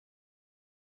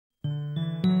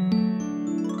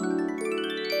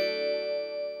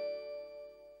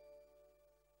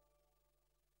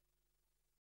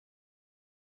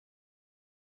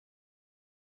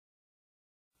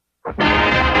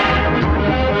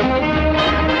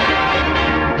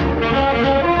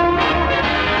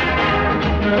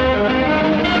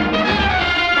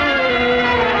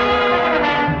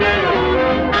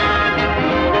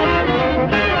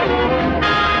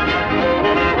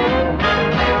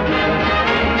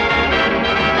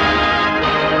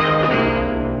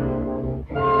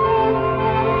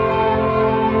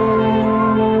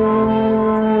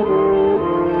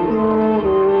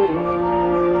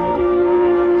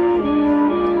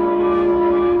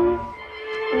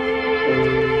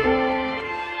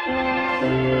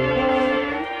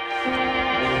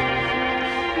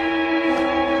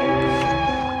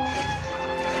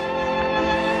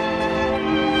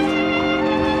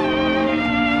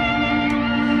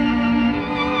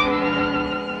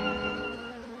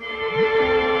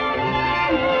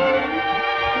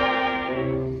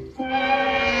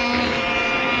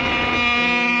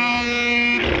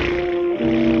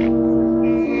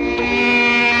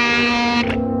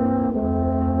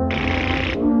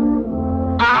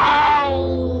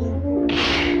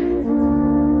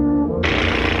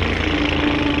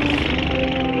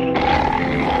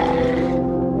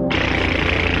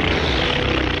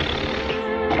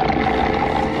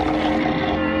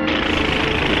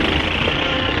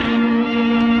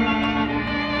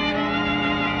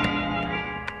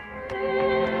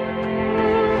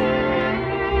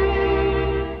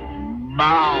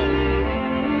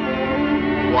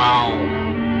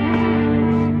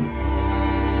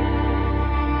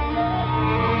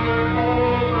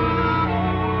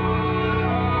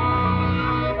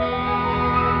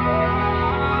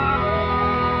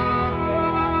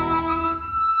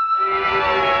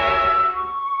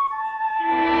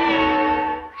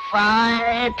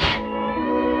Fight.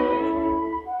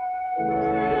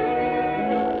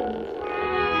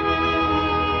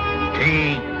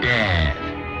 Take that.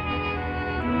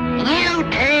 You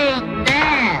take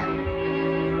that.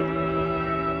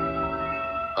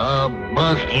 I'll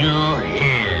bust your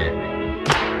head.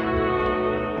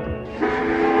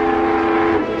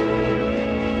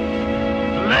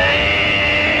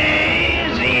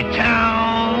 Lazy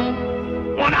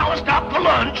town. 1 hour stop for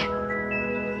lunch.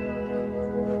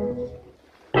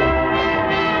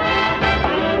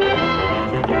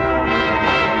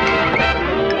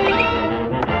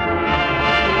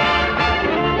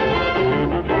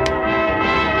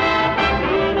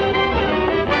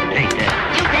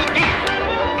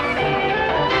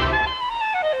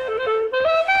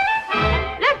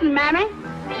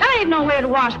 Nowhere to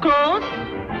wash clothes.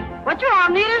 What you all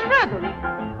need is rhythm.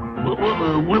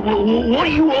 What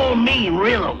do you all mean,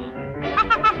 rhythm?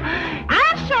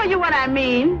 I'll show you what I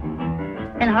mean.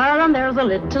 In Harlem, there's a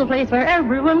little place where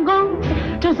everyone goes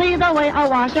to see the way a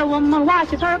washerwoman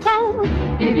washes her clothes.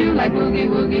 If you like boogie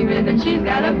woogie rhythm, she's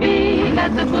got a beat.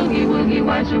 Let the boogie woogie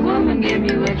washerwoman give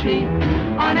you a treat.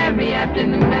 On every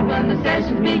afternoon, that's when the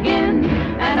sessions begin,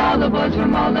 and all the boys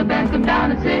from all the bands come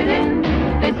down and sit in.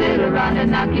 They sit around and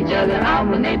knock each other out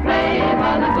when they play,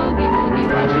 while the boogie woogie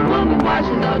washerwoman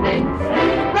washes all day.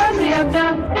 Rub me up,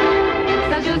 down.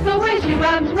 That's just the way she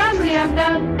rubs. Rub me up,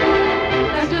 down.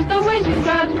 That's just the way she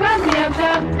scrubs. Rub me up,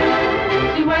 down.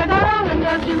 She wears out all the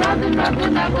stuff. She rubs and rubs the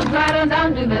knuckles right on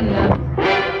down to the nuts.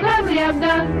 Rub me up,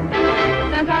 down.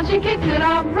 That's how she kicks it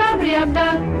off. Rub me up,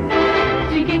 down.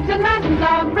 She keeps it nice and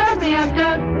soft. Rub me up,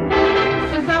 down.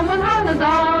 If someone hollers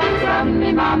on from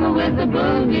me, mama, with the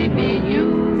boogie beat, you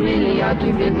really ought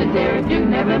to visit there if you've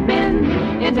never been.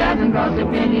 It doesn't cost a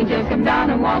penny, just come down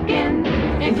and walk in.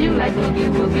 If you like boogie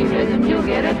woogie rhythm, you'll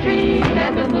get a treat.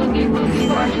 Let the boogie woogie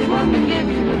washerwoman give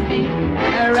you a beat.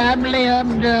 Rubbly up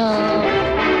dub.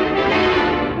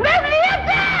 Rubbly up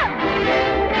dub.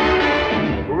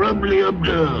 Rubbly up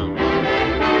dub.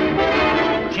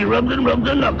 She rubs and rubs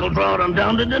the knuckles right on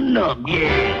down to the nub,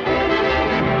 yeah.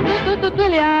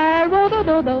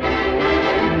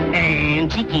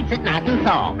 And she keeps it nice and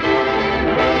soft.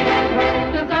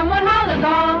 Till someone hollers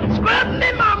on, Scrub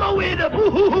me mama with a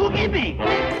boogie beat.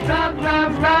 Scrub,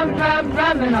 scrub, scrub, scrub,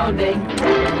 scrubbing all day.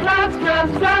 Scrub, scrub,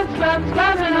 scrub, scrub,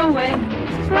 scrubbing away.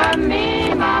 Scrub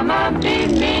me, mama,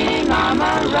 beat me,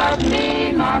 mama, rub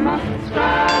me, mama,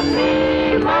 scrub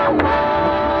me,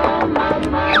 mama,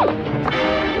 mama.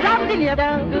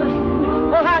 Rub-de-dee-dub.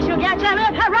 Oh, how she'll get you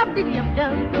with her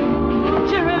rub-de-dee-dub.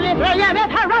 She'll really throw you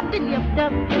with her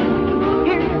rub-de-dee-dub.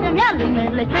 Hear them yelling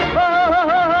lately. Oh,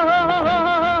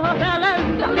 fellas,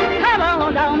 come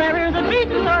on down. There is a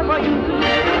treat in store for you.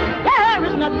 There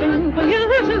is nothing for you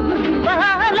to do but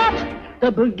let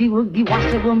the boogie woogie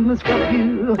washerwoman scrub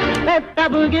you. Let the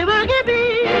boogie woogie be.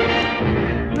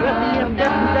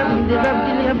 Rub-de-dee-dub, rub-de-dee-dub,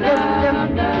 rub-de-dee-dub,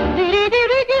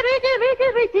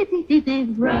 rub-de-dee-dub. Rub,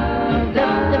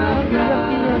 dub, dub,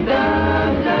 rub,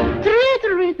 dub,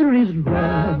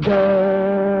 dub.